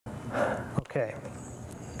Okay,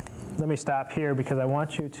 let me stop here because I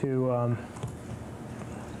want you to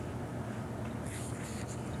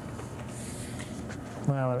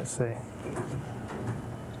well, let me see.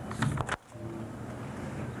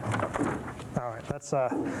 All right, that's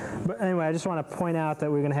but anyway, I just want to point out that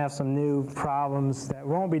we're going to have some new problems that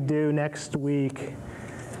won't be due next week,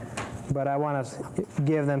 but I want to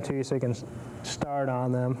give them to you so you can start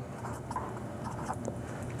on them.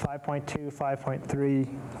 5.2, 5.3,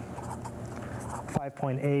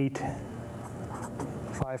 5.8,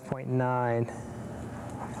 5.9.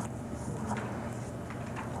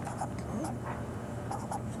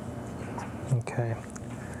 Okay.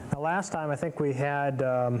 Now last time I think we had,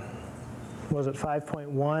 was it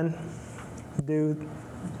 5.1 due?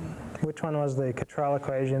 Which one was the Cottrell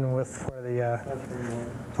equation with for the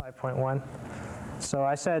 5.1? So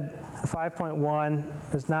I said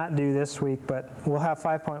 5.1 is not due this week, but we'll have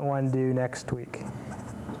 5.1 due next week.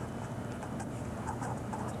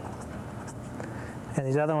 And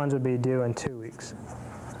these other ones would be due in 2 weeks.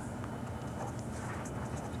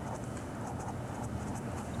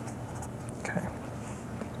 Okay.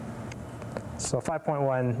 So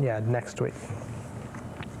 5.1, yeah, next week.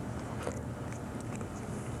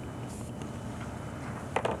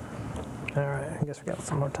 All right, I guess we got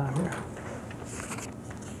some more time here.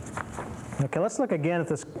 Okay, let's look again at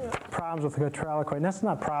this problems with the Cottrell equation. That's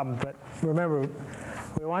not a problem, but remember,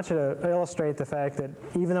 we want you to illustrate the fact that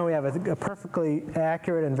even though we have a perfectly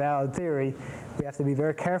accurate and valid theory, we have to be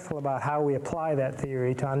very careful about how we apply that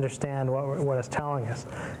theory to understand what it's telling us.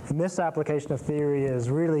 And misapplication of theory is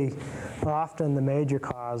really often the major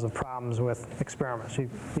cause of problems with experiments. You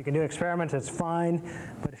can do experiments, it's fine,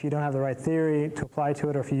 but if you don't have the right theory to apply to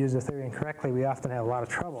it, or if you use the theory incorrectly, we often have a lot of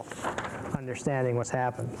trouble understanding what's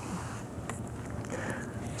happened.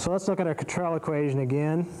 So let's look at our Cottrell equation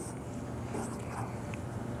again.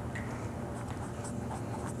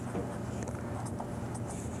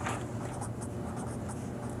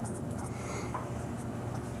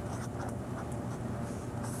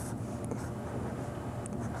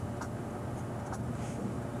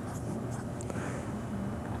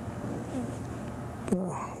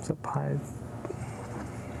 Oh, it's a pi.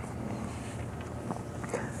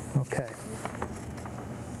 Okay.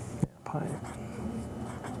 Yeah, pi.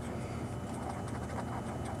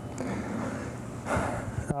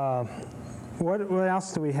 What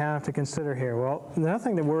else do we have to consider here? Well, another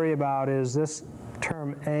thing to worry about is this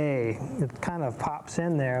term A. It kind of pops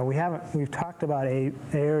in there. We've talked about a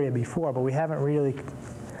area before, but we haven't really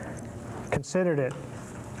considered it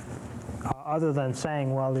other than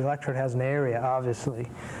saying, well, the electrode has an area, obviously.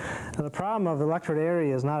 Now, the problem of the electrode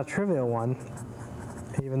area is not a trivial one,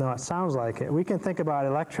 even though it sounds like it. We can think about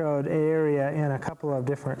electrode area in a couple of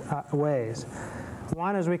different ways.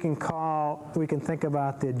 One is we can think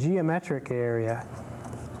about the geometric area.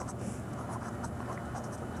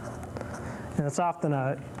 And it's often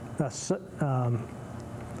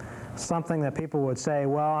something that people would say,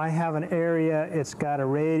 well, I have an area, it's got a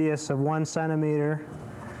radius of 1 centimeter.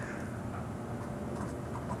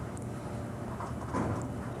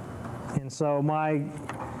 And so my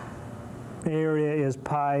area is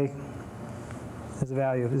pi, the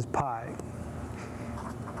value is pi.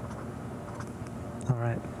 All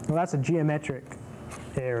right, well that's a geometric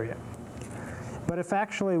area. But if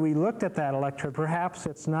actually we looked at that electrode, perhaps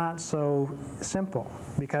it's not so simple,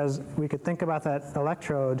 because we could think about that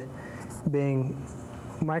electrode being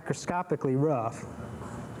microscopically rough,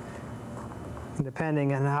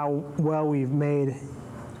 depending on how well we've made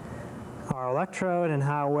our electrode and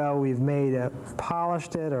how well we've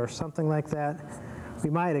polished it or something like that. We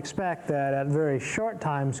might expect that at very short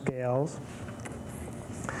time scales,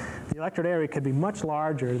 the electrode area could be much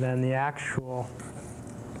larger than the actual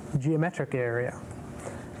geometric area.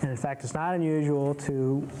 And in fact, it's not unusual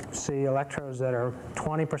to see electrodes that are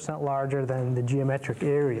 20% larger than the geometric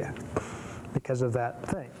area because of that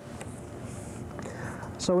thing.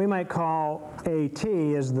 So we might call AT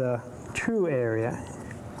as the true area.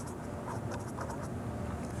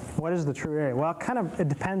 What is the true area? Well, it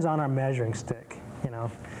depends on our measuring stick. You know,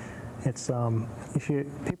 it's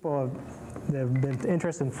people that have been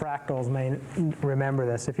interested in fractals may remember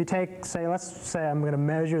this. If you take, let's say I'm going to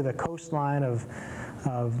measure the coastline of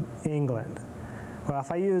England. Well,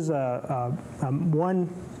 if I use a 1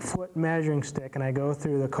 foot measuring stick and I go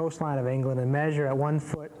through the coastline of England and measure at 1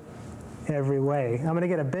 foot every way, I'm going to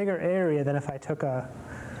get a bigger area than if I took a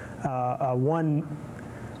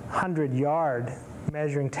 100-yard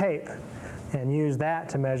measuring tape and use that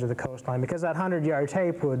to measure the coastline, because that 100-yard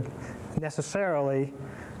tape would necessarily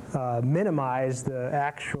minimize the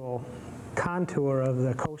actual contour of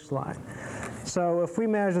the coastline. So if we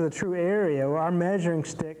measure the true area, our measuring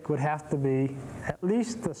stick would have to be at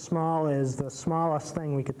least the smallest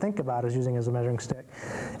thing we could think about as using as a measuring stick.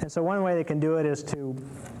 And so one way they can do it is to,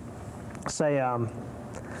 say,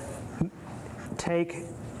 take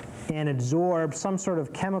and absorb some sort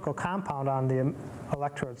of chemical compound on the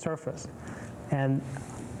electrode surface. And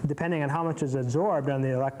depending on how much is absorbed on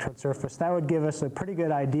the electrode surface, that would give us a pretty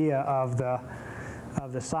good idea of the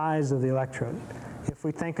size of the electrode. If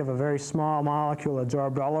we think of a very small molecule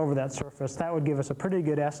absorbed all over that surface, that would give us a pretty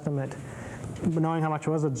good estimate. Knowing how much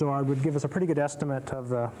was absorbed would give us a pretty good estimate of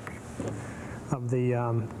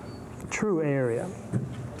the true area.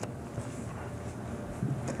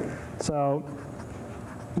 So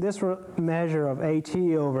this measure of AT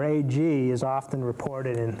over AG is often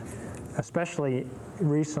reported in, especially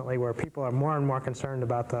recently, where people are more and more concerned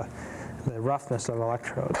about the roughness of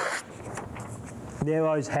electrodes. They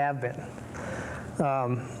always have been.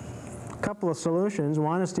 A couple of solutions.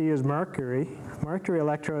 One is to use mercury. Mercury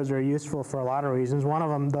electrodes are useful for a lot of reasons. One of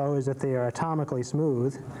them, though, is that they are atomically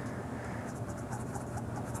smooth.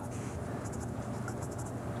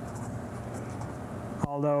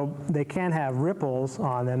 Although they can have ripples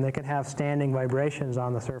on them, they can have standing vibrations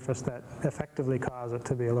on the surface that effectively cause it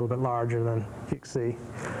to be a little bit larger than you can see.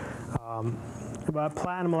 But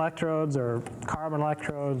platinum electrodes or carbon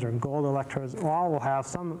electrodes or gold electrodes all will have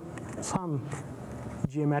some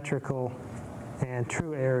geometrical and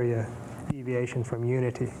true area deviation from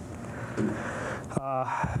unity.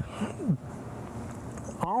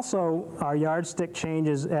 Also, our yardstick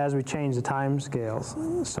changes as we change the time scales.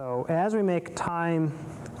 So as we make time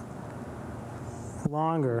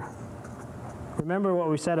longer, remember what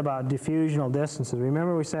we said about diffusional distances.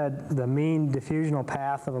 Remember we said the mean diffusional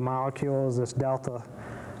path of a molecule is this delta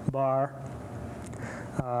bar,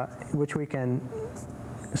 which we can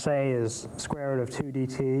say is square root of 2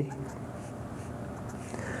 dt.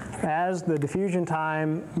 As the diffusion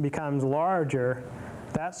time becomes larger,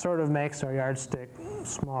 that sort of makes our yardstick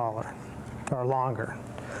smaller or longer.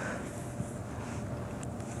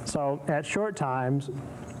 So at short times,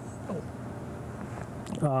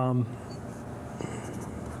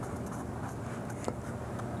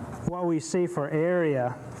 what we see for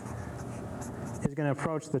area is going to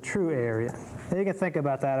approach the true area. And you can think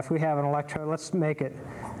about that. If we have an electrode, let's make it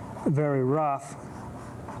very rough.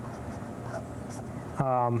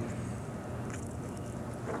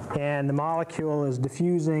 And the molecule is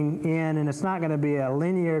diffusing in, and it's not going to be a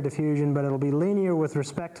linear diffusion, but it'll be linear with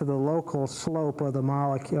respect to the local slope of the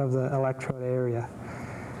molecule of the electrode area.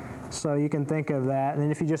 So you can think of that, and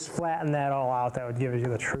then if you just flatten that all out, that would give you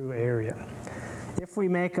the true area. If we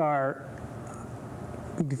make our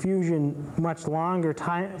diffusion much longer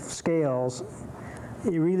time scales,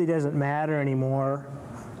 it really doesn't matter anymore.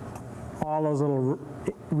 All those little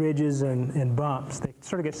ridges and bumps, they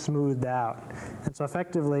sort of get smoothed out. And so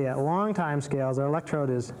effectively at long time scales, our electrode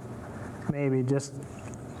is maybe just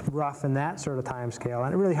rough in that sort of time scale,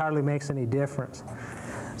 and it really hardly makes any difference.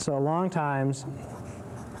 So long times,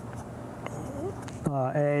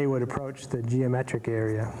 A would approach the geometric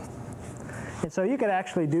area. And so you could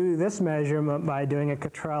actually do this measurement by doing a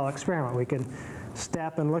Cottrell experiment. We could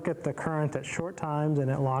step and look at the current at short times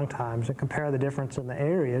and at long times and compare the difference in the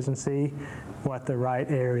areas and see what the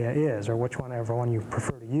right area is, or whichever one you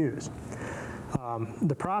prefer to use.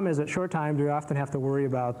 The problem is at short times we often have to worry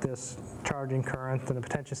about this charging current and the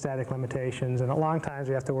potentiostatic limitations, and at long times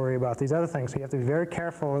we have to worry about these other things. So you have to be very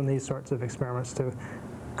careful in these sorts of experiments to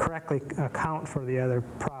correctly account for the other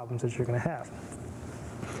problems that you're going to have.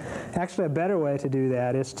 Actually, a better way to do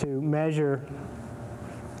that is to measure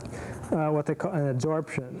what they call an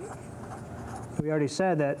adsorption. We already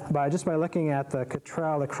said that just by looking at the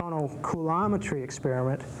Cottrell, the chronocoulometry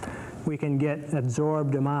experiment, we can get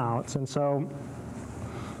adsorbed amounts. And so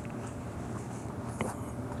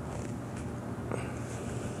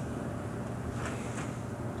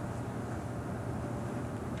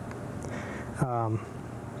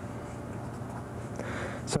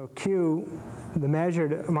Q, the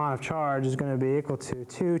measured amount of charge, is going to be equal to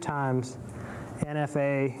 2 times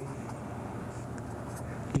NFA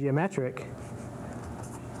geometric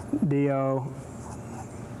DO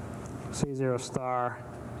C0 star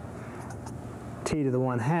T to the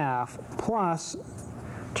 1/2 plus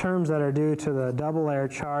terms that are due to the double layer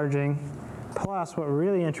charging, plus what we're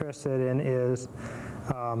really interested in is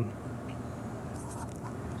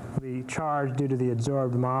the charge due to the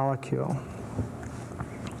adsorbed molecule.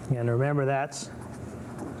 And remember, that's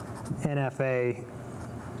NFA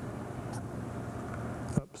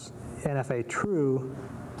true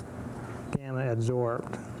gamma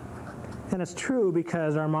adsorbed. And it's true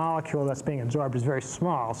because our molecule that's being absorbed is very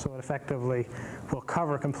small, so it effectively will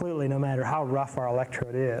cover completely no matter how rough our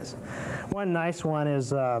electrode is. One nice one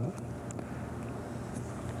is a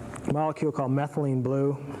molecule called methylene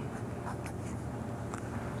blue.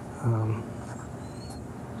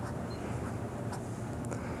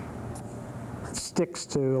 Sticks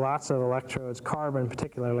to lots of electrodes, carbon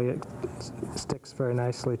particularly, it sticks very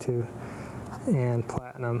nicely to, and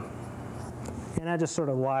platinum. And that just sort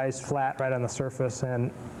of lies flat right on the surface,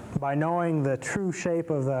 and by knowing the true shape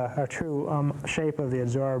of the, shape of the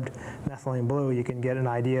absorbed methylene blue, you can get an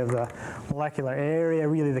idea of the molecular area,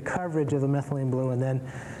 really the coverage of the methylene blue, and then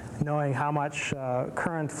knowing how much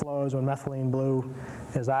current flows when methylene blue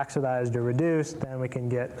is oxidized or reduced, then we can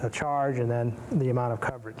get a charge and then the amount of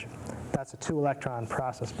coverage. That's a 2-electron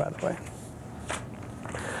process, by the way.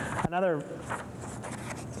 Another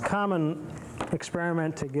common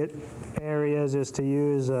experiment to get areas is to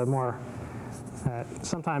use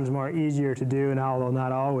sometimes more easier to do, and although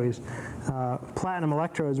not always. Platinum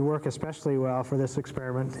electrodes work especially well for this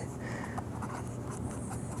experiment.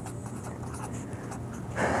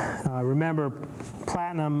 Remember,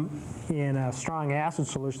 platinum in a strong acid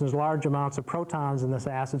solution, there's large amounts of protons in this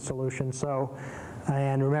acid solution,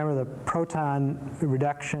 and remember the proton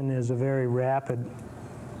reduction is a very rapid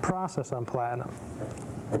process on platinum.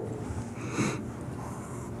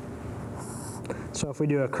 So if we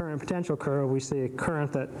do a current potential curve, we see a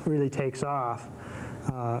current that really takes off.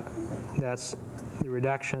 That's the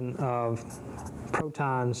reduction of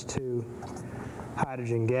protons to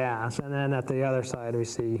hydrogen gas. And then at the other side, we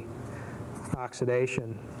see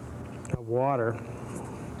oxidation of water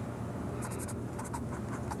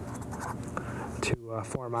to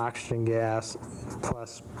form oxygen gas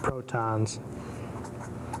plus protons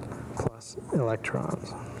plus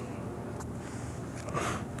electrons.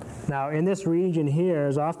 Now, in this region here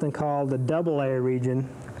is often called the double A region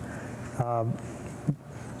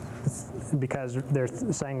because they're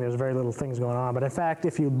saying there's very little things going on. But in fact,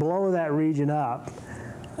 if you blow that region up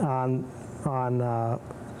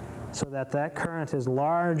so that that current is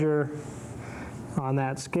larger on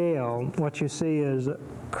that scale, what you see is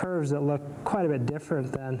curves that look quite a bit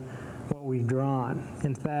different than what we've drawn.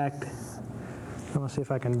 In fact, I want to see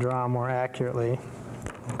if I can draw more accurately.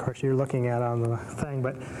 Of course, you're looking at it on the thing,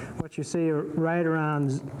 but what you see right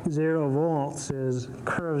around 0 volts is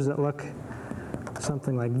curves that look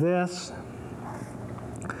something like this.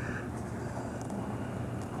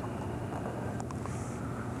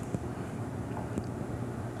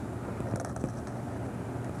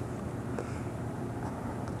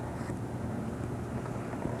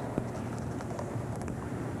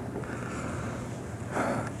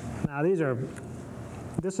 Now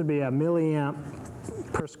this would be a milliamp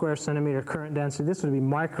per square centimeter current density. This would be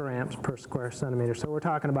microamps per square centimeter. So we're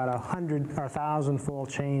talking about 100 or 1,000-fold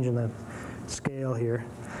change in the scale here.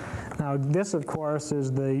 Now this, of course,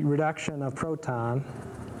 is the reduction of proton.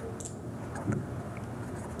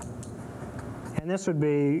 And this would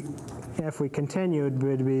be, if we continued,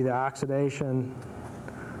 would be the oxidation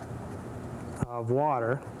of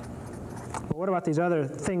water. But what about these other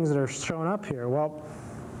things that are shown up here? Well,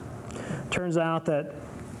 turns out that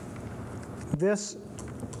this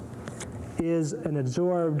is an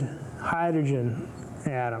absorbed hydrogen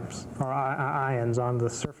atoms or ions on the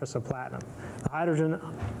surface of platinum. The hydrogen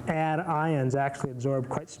ions actually absorb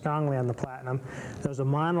quite strongly on the platinum. There's a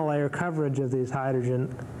monolayer coverage of these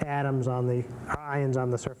hydrogen atoms on the ions on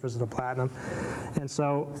the surface of the platinum. And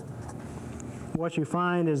so what you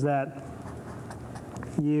find is that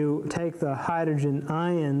you take the hydrogen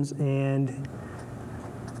ions and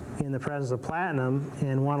in the presence of platinum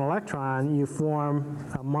and 1 electron, you form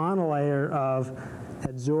a monolayer of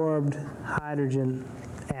adsorbed hydrogen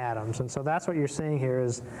atoms. And so that's what you're seeing here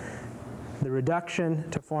is the reduction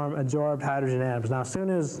to form adsorbed hydrogen atoms. Now, as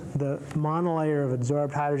soon as the monolayer of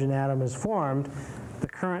adsorbed hydrogen atom is formed, the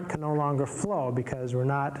current can no longer flow because we're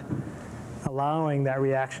not allowing that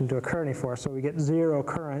reaction to occur anymore. So we get 0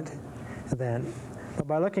 current then. But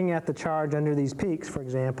by looking at the charge under these peaks, for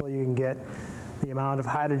example, you can get the amount of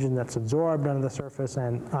hydrogen that's absorbed under the surface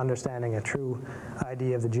and understanding a true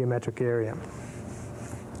idea of the geometric area.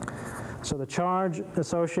 So the charge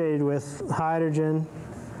associated with hydrogen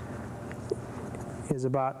is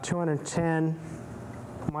about 210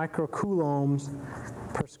 microcoulombs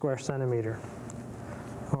per square centimeter,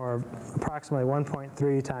 or approximately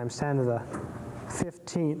 1.3 times 10 to the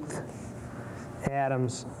 15th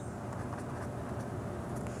atoms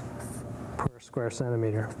per square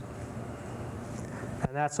centimeter.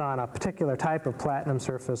 And that's on a particular type of platinum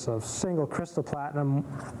surface of single crystal platinum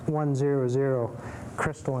 100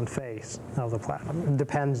 crystalline face of the platinum. It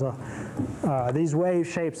depends, these wave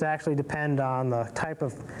shapes actually depend on the type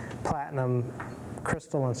of platinum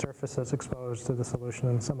crystalline surface that's exposed to the solution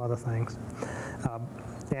and some other things.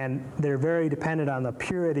 And they're very dependent on the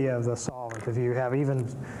purity of the solvent. If you have even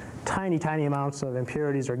tiny, tiny amounts of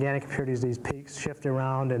impurities, organic impurities, these peaks shift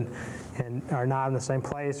around and are not in the same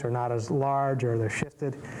place, or not as large, or they're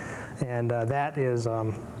shifted. And that is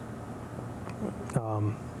a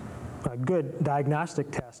good diagnostic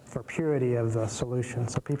test for purity of the solution.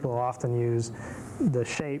 So people often use the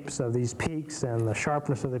shapes of these peaks and the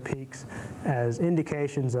sharpness of the peaks as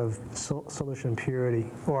indications of solution purity,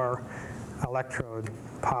 or electrode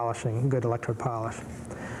polishing, good electrode polish.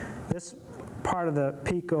 This part of the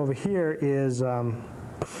peak over here is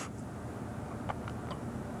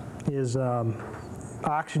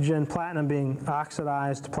oxygen, platinum being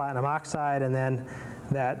oxidized to platinum oxide, and then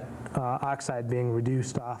that oxide being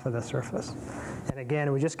reduced off of the surface. And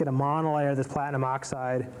again, we just get a monolayer of this platinum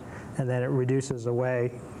oxide, and then it reduces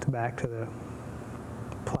away back to the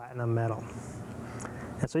platinum metal.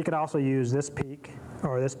 And so you could also use this peak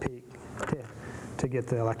or this peak to get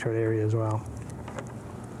the electrode area as well.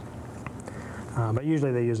 But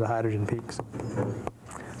usually they use the hydrogen peaks.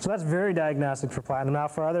 So that's very diagnostic for platinum. Now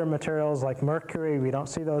for other materials like mercury, we don't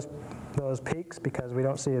see those peaks because we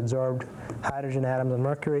don't see absorbed hydrogen atoms in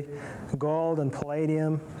mercury. Gold and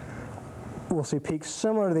palladium, we'll see peaks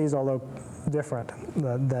similar to these, although different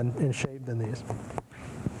than in shape than these.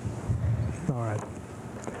 All right.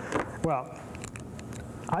 Well,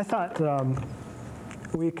 I thought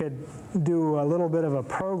we could do a little bit of a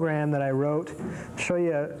program that I wrote, show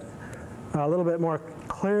you a little bit more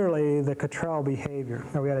clearly the Cottrell behavior.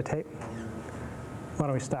 Are we got a tape? Why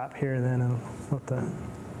don't we stop here then and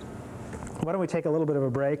why don't we take a little bit of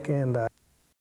a break and